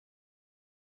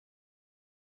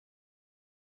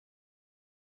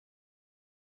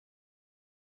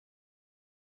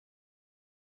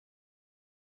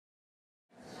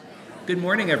Good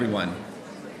morning, everyone.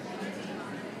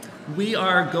 We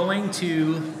are going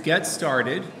to get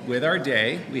started with our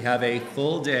day. We have a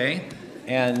full day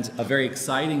and a very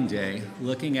exciting day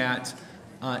looking at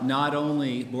not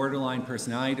only borderline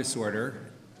personality disorder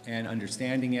and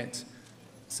understanding it,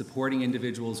 supporting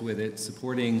individuals with it,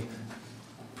 supporting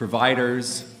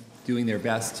providers doing their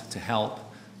best to help,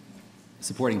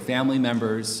 supporting family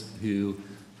members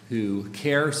who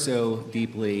care so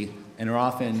deeply and are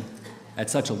often at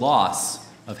such a loss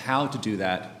of how to do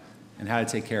that and how to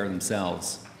take care of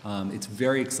themselves. It's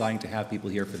very exciting to have people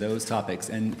here for those topics,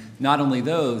 and not only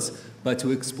those, but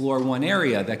to explore one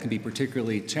area that can be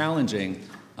particularly challenging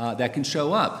that can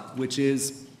show up, which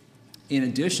is, in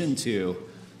addition to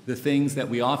the things that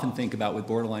we often think about with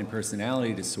borderline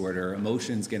personality disorder,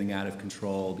 emotions getting out of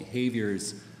control,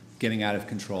 behaviors getting out of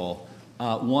control,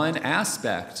 one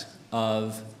aspect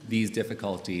of these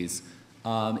difficulties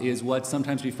is what's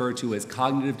sometimes referred to as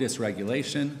cognitive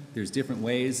dysregulation. There's different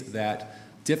ways that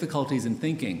difficulties in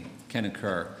thinking can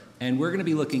occur. And we're going to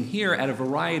be looking here at a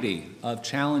variety of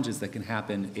challenges that can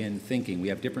happen in thinking. We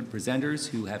have different presenters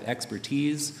who have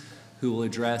expertise, who will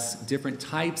address different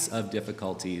types of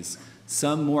difficulties,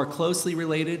 some more closely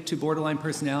related to borderline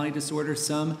personality disorder,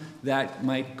 some that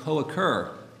might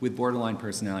co-occur with borderline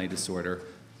personality disorder.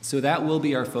 So that will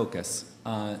be our focus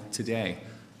today.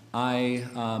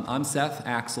 I'm Seth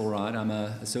Axelrod. I'm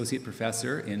an associate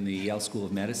professor in the Yale School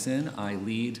of Medicine. I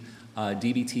lead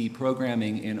DBT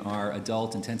programming in our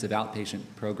adult intensive outpatient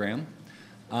program.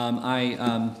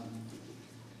 I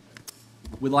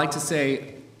would like to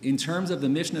say, in terms of the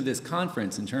mission of this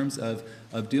conference, in terms of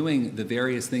doing the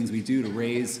various things we do to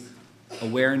raise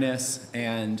awareness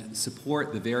and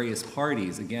support the various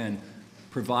parties, again,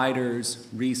 providers,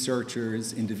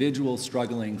 researchers, individuals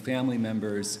struggling, family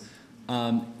members,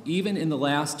 even in the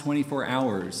last 24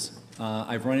 hours,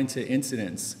 I've run into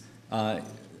incidents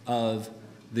of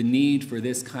the need for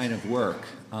this kind of work.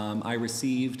 I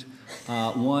received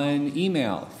one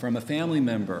email from a family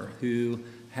member who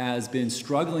has been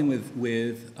struggling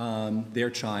with their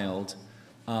child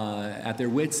at their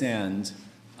wit's end,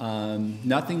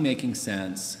 nothing making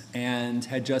sense, and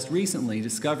had just recently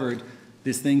discovered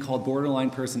this thing called borderline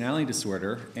personality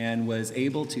disorder and was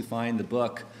able to find the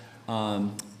book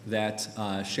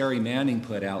that Sherry Manning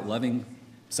put out, Loving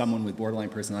Someone with Borderline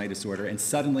Personality Disorder, and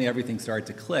suddenly everything started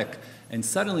to click. And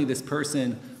suddenly this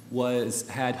person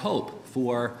had hope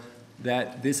for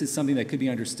that this is something that could be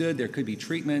understood, there could be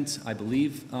treatment. I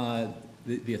believe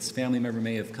this family member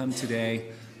may have come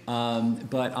today.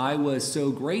 But I was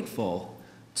so grateful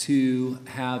to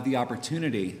have the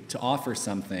opportunity to offer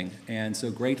something, and so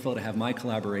grateful to have my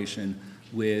collaboration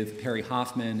with Perry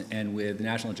Hoffman and with the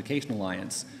National Education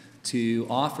Alliance to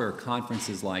offer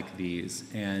conferences like these,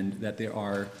 and that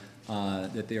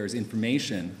there's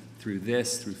information through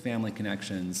this, through Family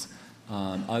Connections,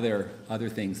 other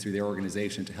things through their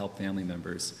organization to help family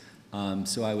members.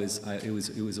 So it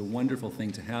was a wonderful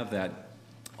thing to have that.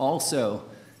 Also,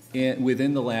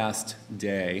 within the last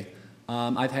day,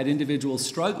 I've had individuals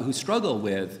who struggle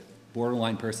with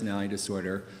borderline personality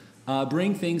disorder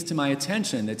bring things to my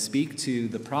attention that speak to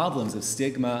the problems of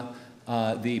stigma,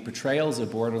 the portrayals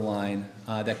of borderline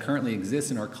that currently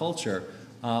exist in our culture.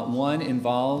 One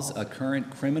involves a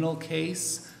current criminal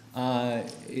case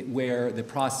where the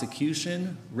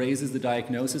prosecution raises the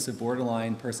diagnosis of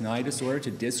borderline personality disorder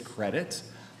to discredit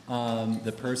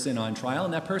the person on trial,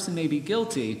 and that person may be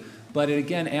guilty, but it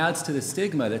again adds to the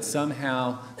stigma that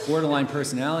somehow borderline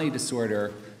personality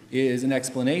disorder is an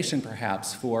explanation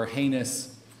perhaps for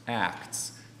heinous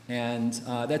acts. And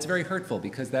that's very hurtful,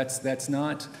 because that's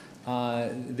not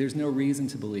there's no reason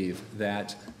to believe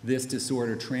that this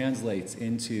disorder translates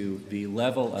into the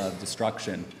level of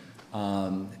destruction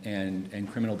and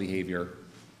criminal behavior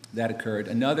that occurred.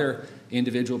 Another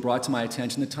individual brought to my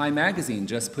attention, the Time magazine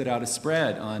just put out a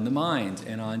spread on the mind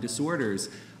and on disorders,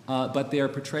 but their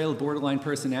portrayal of borderline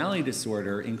personality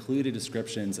disorder included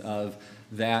descriptions of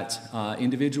that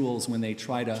individuals, when they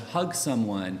try to hug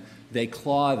someone, they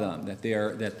claw them, that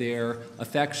their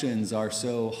affections are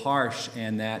so harsh,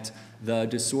 and that the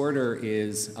disorder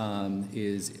is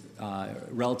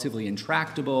relatively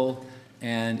intractable,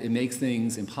 and it makes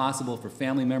things impossible for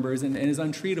family members and is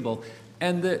untreatable.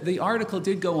 And the article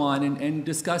did go on and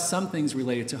discuss some things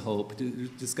related to hope,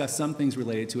 discuss some things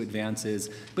related to advances,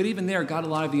 but even there got a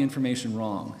lot of the information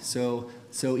wrong. So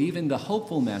even the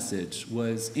hopeful message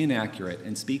was inaccurate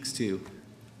and speaks to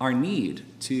our need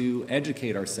to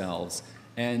educate ourselves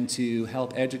and to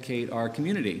help educate our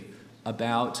community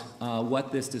about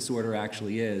what this disorder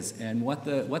actually is and what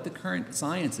the current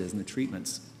science is and the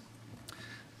treatments.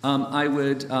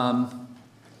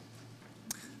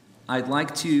 I'd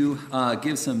like to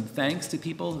give some thanks to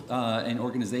people and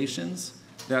organizations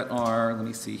that are, let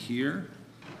me see here.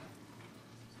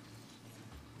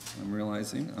 I'm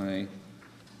realizing I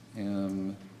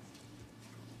am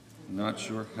not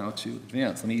sure how to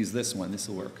advance. Let me use this one. This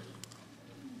will work.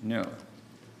 No.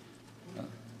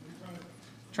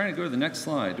 Trying to go to the next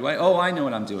slide. Do I? Oh, I know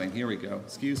what I'm doing. Here we go.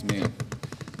 Excuse me.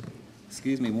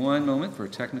 Excuse me one moment for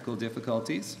technical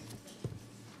difficulties.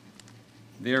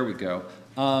 There we go.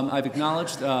 I've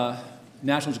acknowledged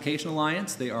National Education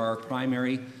Alliance. They are our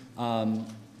primary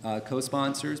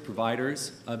co-sponsors,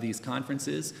 providers of these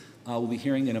conferences. We'll be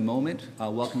hearing in a moment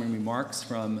welcoming remarks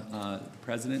from the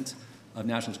President of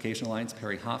National Education Alliance,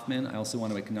 Perry Hoffman. I also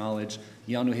want to acknowledge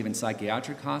Yale New Haven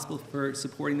Psychiatric Hospital for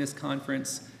supporting this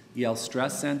conference, Yale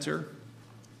Stress Center,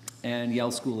 and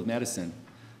Yale School of Medicine.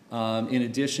 In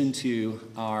addition to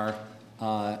our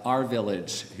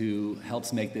village, who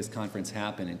helps make this conference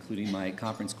happen, including my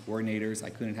conference coordinators. I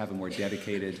couldn't have a more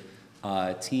dedicated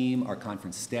team, our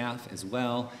conference staff as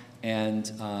well,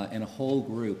 and a whole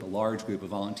group, a large group of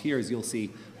volunteers you'll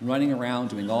see running around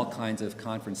doing all kinds of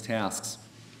conference tasks.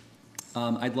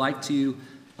 I'd like to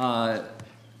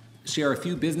share a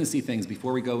few businessy things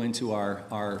before we go into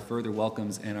our further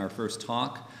welcomes and our first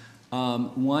talk.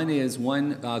 One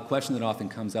question that often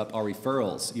comes up are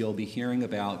referrals. You'll be hearing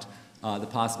about the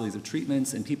possibilities of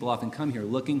treatments, and people often come here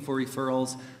looking for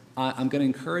referrals. I'm going to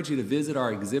encourage you to visit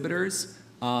our exhibitors.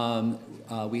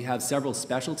 We have several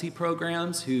specialty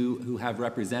programs who have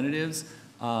representatives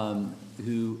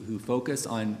who focus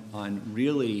on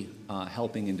really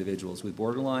helping individuals with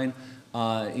borderline.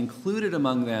 Included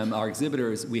among them, our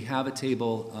exhibitors, we have a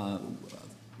table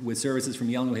with services from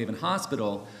Yale New Haven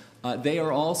Hospital. They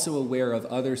are also aware of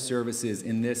other services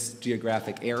in this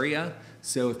geographic area.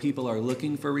 So if people are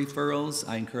looking for referrals,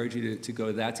 I encourage you to go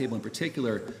to that table in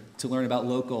particular to learn about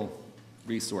local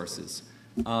resources.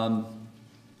 I'd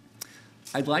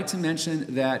like to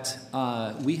mention that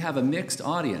we have a mixed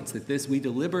audience, that we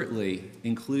deliberately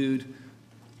include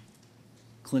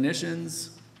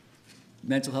clinicians,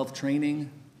 mental health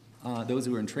training, those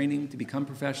who are in training to become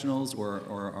professionals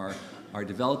or are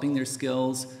developing their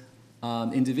skills,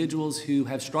 individuals who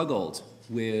have struggled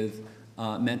with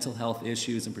mental health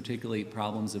issues, and particularly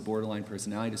problems of borderline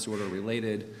personality disorder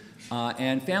related,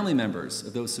 and family members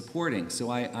of those supporting.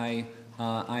 So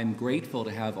I'm grateful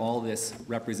to have all this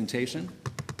representation,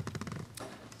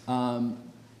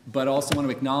 but also want to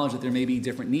acknowledge that there may be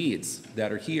different needs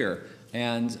that are here.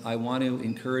 And I want to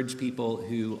encourage people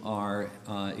who are,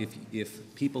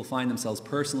 if people find themselves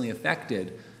personally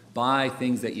affected by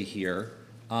things that you hear,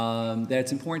 that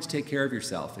it's important to take care of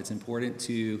yourself. It's important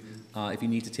to, if you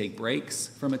need to take breaks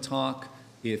from a talk,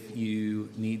 if you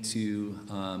need to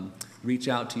reach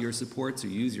out to your supports or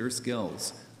use your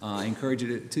skills. I encourage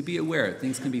you to be aware.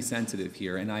 Things can be sensitive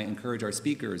here, and I encourage our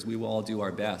speakers, we will all do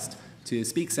our best to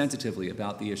speak sensitively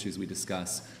about the issues we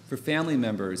discuss. For family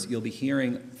members, you'll be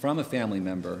hearing from a family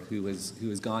member who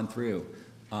has gone through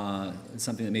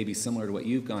something that may be similar to what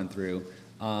you've gone through.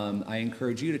 I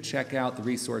encourage you to check out the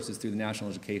resources through the National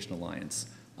Education Alliance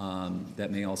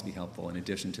that may also be helpful in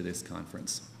addition to this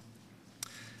conference.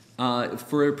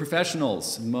 For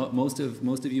professionals, most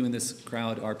of you in this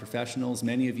crowd are professionals.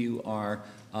 Many of you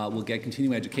will get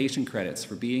continuing education credits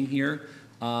for being here.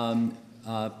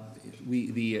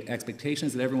 The expectation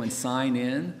is that everyone sign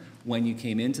in when you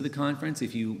came into the conference.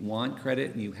 If you want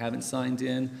credit and you haven't signed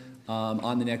in,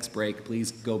 on the next break,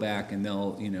 please go back and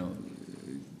they'll,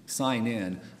 sign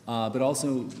in. But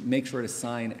also make sure to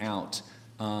sign out.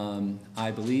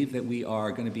 I believe that we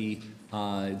are going to be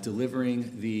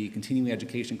delivering the continuing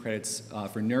education credits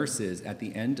for nurses at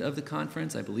the end of the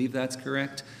conference. I believe that's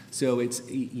correct. So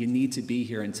you need to be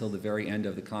here until the very end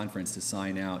of the conference to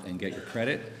sign out and get your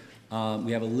credit.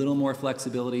 We have a little more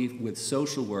flexibility with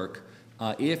social work.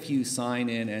 If you sign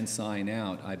in and sign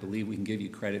out, I believe we can give you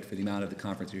credit for the amount of the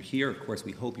conference you're here. Of course,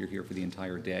 we hope you're here for the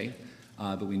entire day,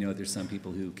 but we know there's some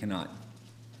people who cannot.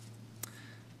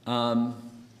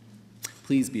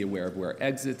 Please be aware of where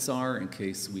exits are in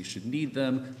case we should need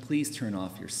them. Please turn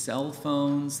off your cell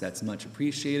phones. That's much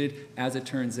appreciated. As it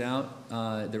turns out,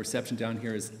 the reception down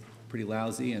here is pretty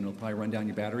lousy and it'll probably run down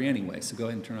your battery anyway, so go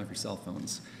ahead and turn off your cell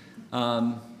phones.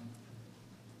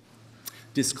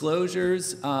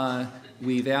 Disclosures,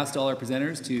 we've asked all our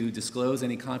presenters to disclose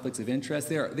any conflicts of interest.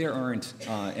 There aren't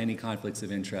any conflicts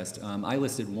of interest. I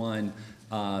listed one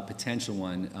potential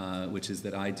one, which is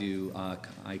that I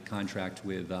contract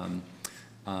with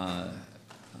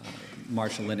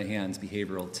Marshall Linehan's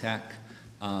behavioral tech.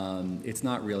 It's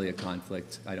not really a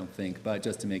conflict, I don't think, but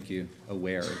just to make you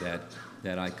aware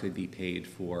that I could be paid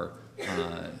for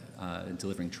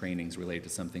delivering trainings related to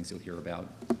some things you'll hear about.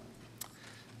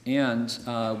 And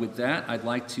with that, I'd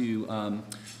like to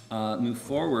move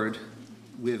forward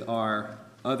with our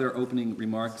other opening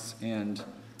remarks and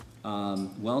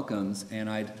welcomes, and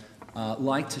I'd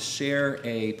like to share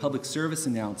a public service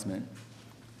announcement.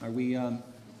 Are we...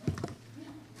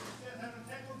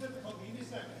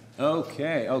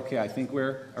 Okay, I think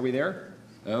are we there?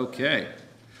 Okay.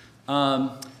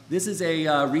 This is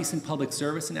a recent public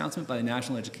service announcement by the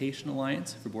National Education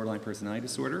Alliance for Borderline Personality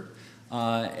Disorder.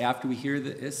 After we hear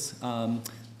this,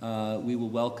 we will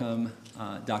welcome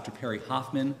Dr. Perry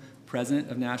Hoffman, President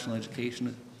of National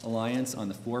Education Alliance, on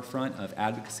the forefront of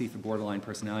advocacy for borderline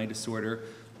personality disorder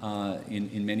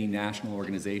in many national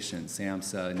organizations.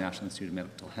 SAMHSA, National Institute of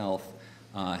Mental Health,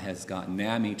 has gotten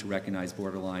NAMI to recognize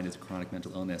borderline as a chronic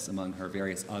mental illness, among her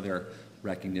various other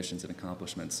recognitions and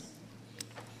accomplishments.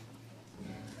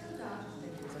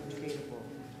 It's untreatable.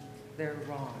 They're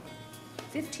wrong.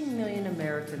 15 million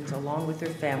Americans, along with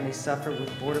their families, suffer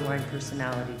with borderline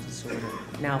personality disorder.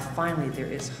 Now, finally, there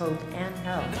is hope and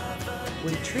help.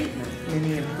 With treatment,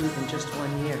 many improve in just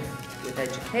 1 year. With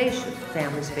education,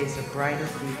 families face a brighter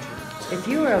future. If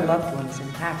you or a loved one is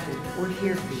impacted, we're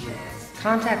here for you.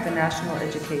 Contact the National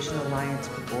Education Alliance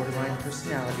for Borderline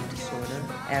Personality Disorder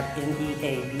at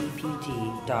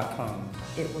NEA-BPD.com.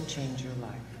 It will change your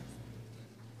life.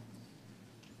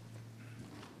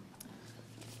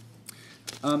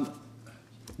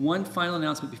 One final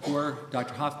announcement before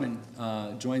Dr. Hoffman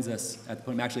joins us at the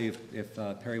podium. Actually, if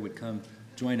Perry would come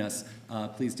join us,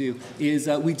 please do. Is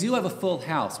we do have a full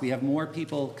house. We have more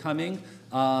people coming.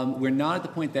 We're not at the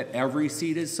point that every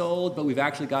seat is sold, but we've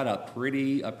actually got a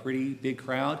pretty big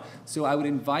crowd. So I would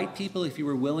invite people, if you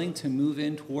were willing, to move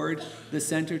in toward the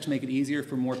center to make it easier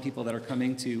for more people that are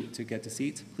coming to get to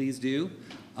seats. Please do.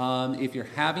 If you're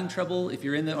having trouble, if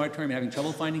you're in the auditorium having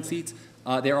trouble finding seats,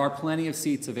 there are plenty of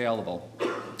seats available.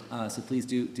 So please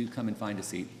do come and find a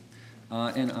seat.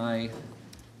 And I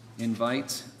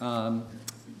invite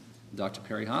Dr.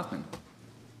 Perry Hoffman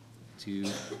to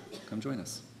come join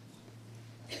us.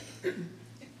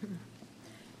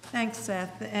 Thanks,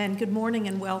 Seth, and good morning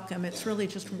and welcome. It's really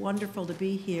just wonderful to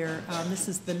be here. This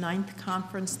is the 9th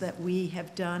conference that we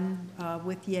have done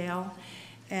with Yale,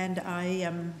 and I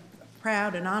am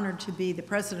proud and honored to be the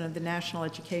president of the National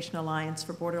Education Alliance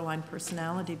for Borderline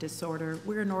Personality Disorder.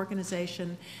 We're an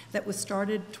organization that was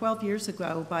started 12 years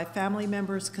ago by family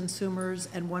members, consumers,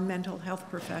 and one mental health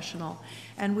professional.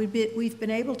 And we've been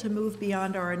able to move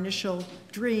beyond our initial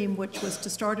dream, which was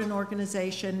to start an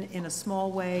organization in a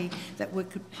small way that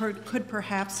could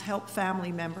perhaps help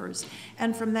family members.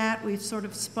 And from that, we've sort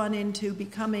of spun into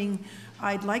becoming,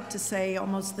 I'd like to say,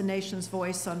 almost the nation's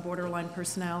voice on borderline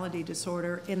personality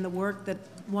disorder in the work that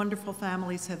wonderful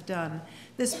families have done.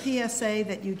 This PSA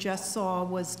that you just saw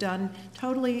was done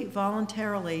totally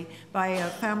voluntarily by a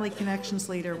Family Connections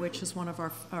leader, which is one of our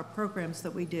programs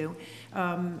that we do.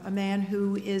 A man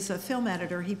who is a film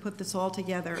editor, he put this all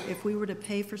together. If we were to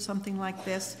pay for something like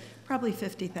this, probably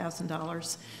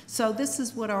 $50,000. So this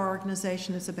is what our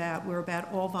organization is about. We're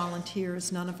about all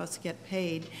volunteers. None of us get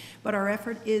paid. But our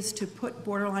effort is to put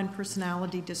borderline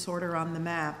personality disorder on the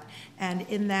map. And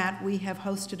in that, we have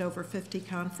hosted over 50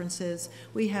 conferences.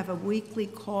 We have a weekly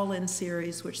call-in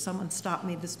series, which someone stopped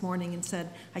me this morning and said,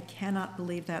 I cannot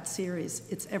believe that series.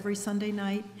 It's every Sunday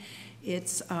night.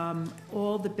 It's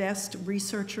all the best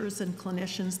researchers and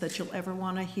clinicians that you'll ever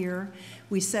want to hear.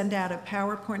 We send out a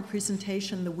PowerPoint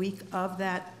presentation the week of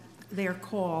their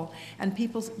call, and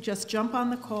people just jump on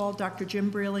the call. Dr.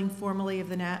 Jim Breeling, formerly of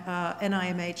the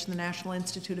NIMH, the National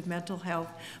Institute of Mental Health,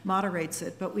 moderates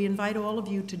it. But we invite all of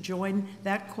you to join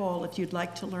that call if you'd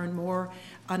like to learn more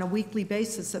on a weekly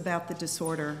basis about the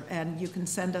disorder, and you can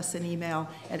send us an email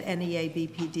at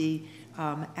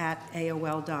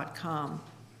NEA-BPD@AOL.com.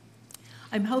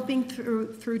 I'm hoping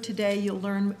through today you'll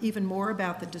learn even more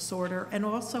about the disorder and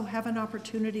also have an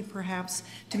opportunity perhaps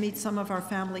to meet some of our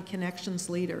Family Connections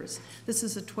leaders. This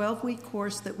is a 12-week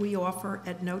course that we offer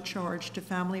at no charge to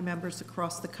family members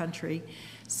across the country,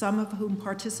 some of whom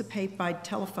participate by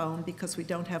telephone because we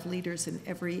don't have leaders in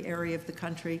every area of the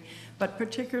country. But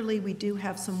particularly we do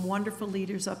have some wonderful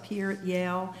leaders up here at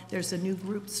Yale. There's a new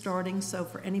group starting, so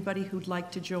for anybody who'd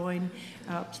like to join,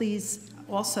 please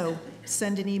also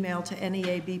send an email to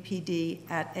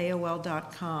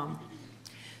NEA-BPD@AOL.com.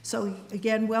 So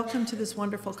again, welcome to this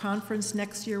wonderful conference.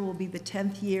 Next year will be the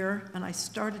 10th year, and I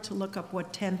started to look up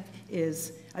what 10th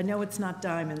is. I know it's not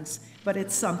diamonds, but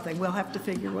it's something. We'll have to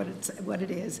figure what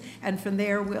it is. And from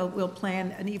there, we'll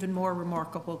plan an even more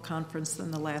remarkable conference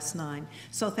than the last 9.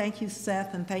 So thank you,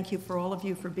 Seth, and thank you for all of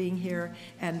you for being here.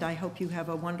 And I hope you have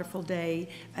a wonderful day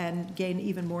and gain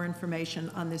even more information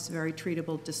on this very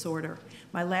treatable disorder.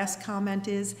 My last comment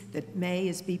is that May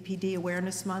is BPD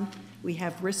Awareness Month. We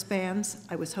have wristbands.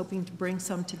 I was hoping to bring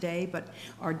some today, but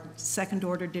our second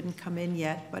order didn't come in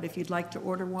yet. But if you'd like to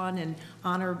order one and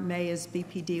honor May as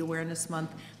BPD Awareness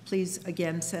Month, please,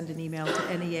 again, send an email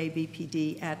to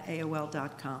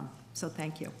NEA-BPD@AOL.com. So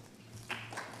thank you.